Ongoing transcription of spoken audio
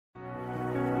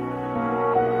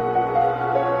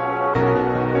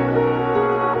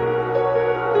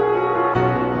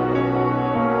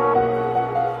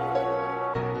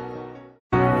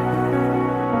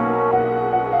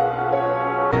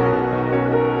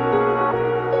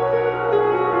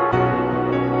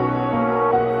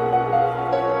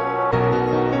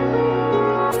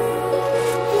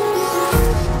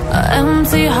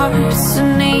empty hearts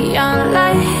and neon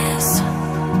lights.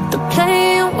 They're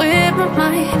playing with my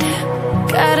mind.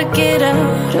 Gotta get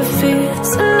out of here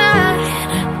tonight.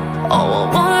 Oh, I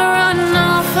wanna run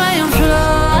off and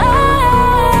fly.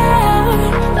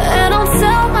 And I'll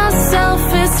tell myself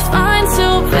it's fine to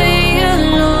be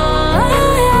alone,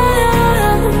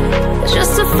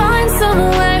 just to find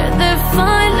somewhere that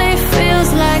finally feels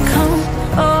like home.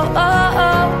 Oh, oh,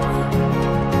 oh.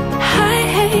 I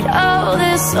hate all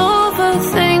this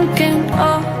overthinking.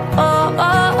 Oh, oh,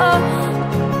 oh, oh.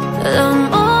 The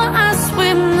more I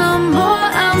swim, the more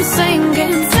I'm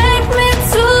sinking. Take me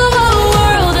to a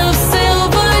world of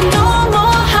silver. No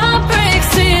more heartbreaks,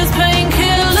 tears,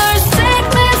 painkillers. Take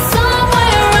me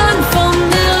somewhere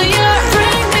unfamiliar.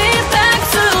 Bring me back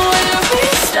to where we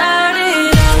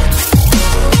started out.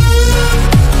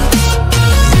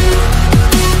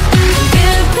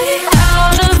 Get me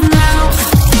out of now.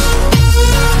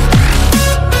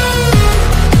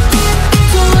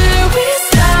 To where we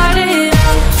started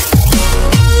out.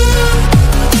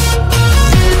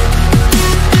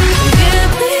 Get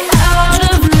me out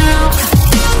of now.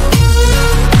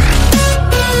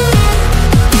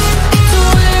 To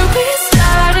where we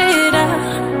started out.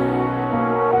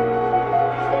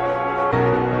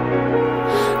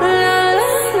 La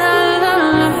la la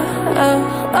la, oh,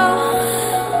 oh.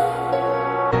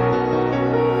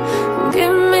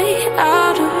 Get me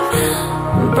out of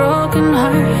broken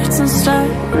hearts and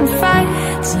starting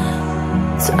fights,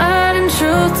 turning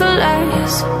truth to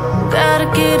lies. Gotta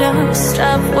get up,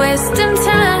 stop wasting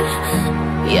time.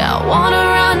 Yeah, I wanna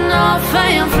run off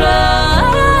and fly.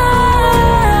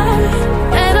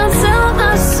 And I'll tell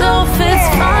myself it's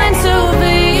fine to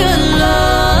be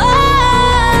alone,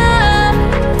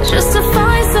 just to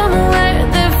find somewhere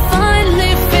that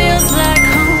finally feels like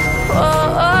home.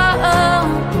 Oh, oh, oh.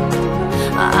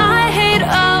 I hate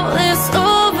all this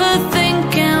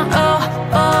overthinking. Oh,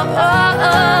 oh, oh,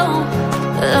 oh.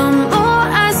 The more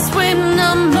I swim,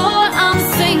 the more I'm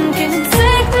sinking.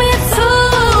 Take me to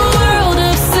a world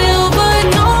of silver.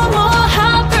 No more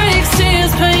heartbreaks,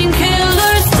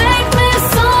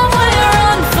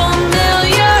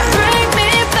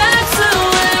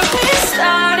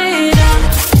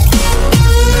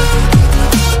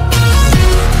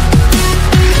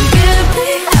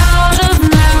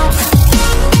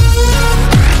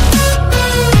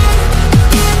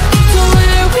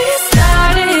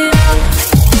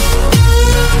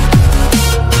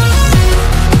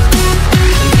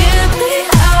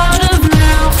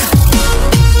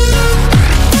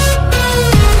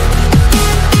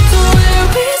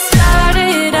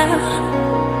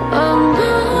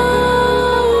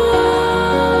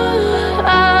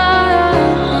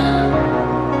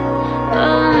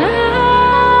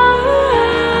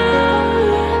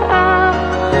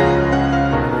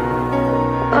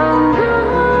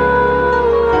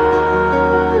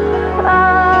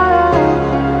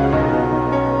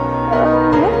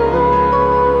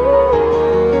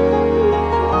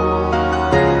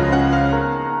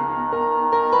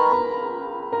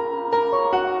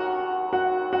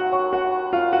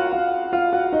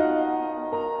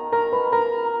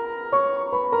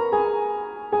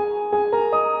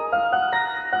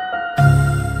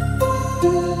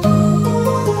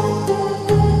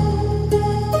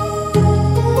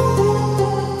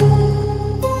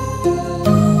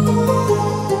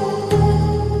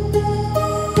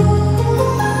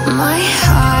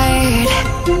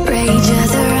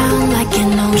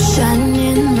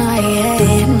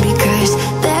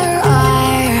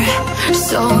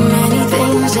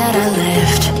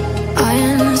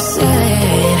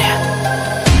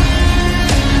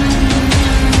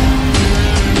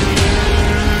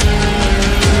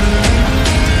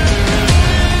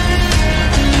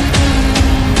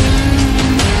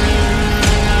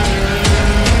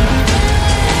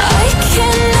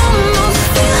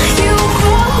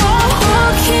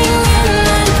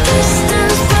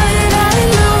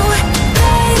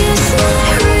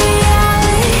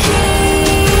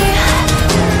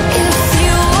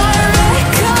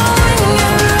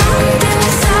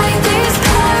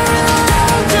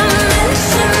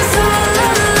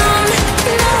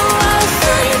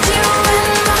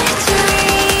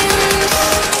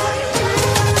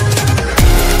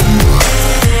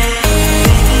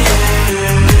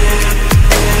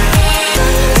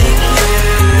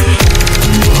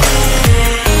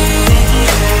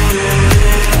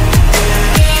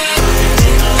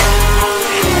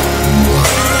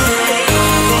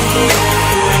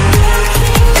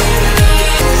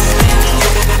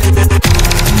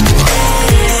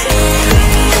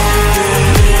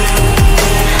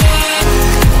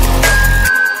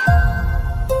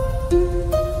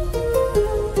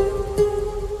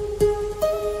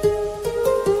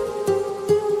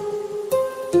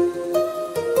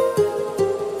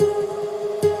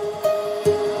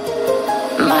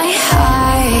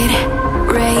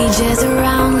 changes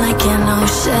around like an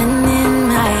ocean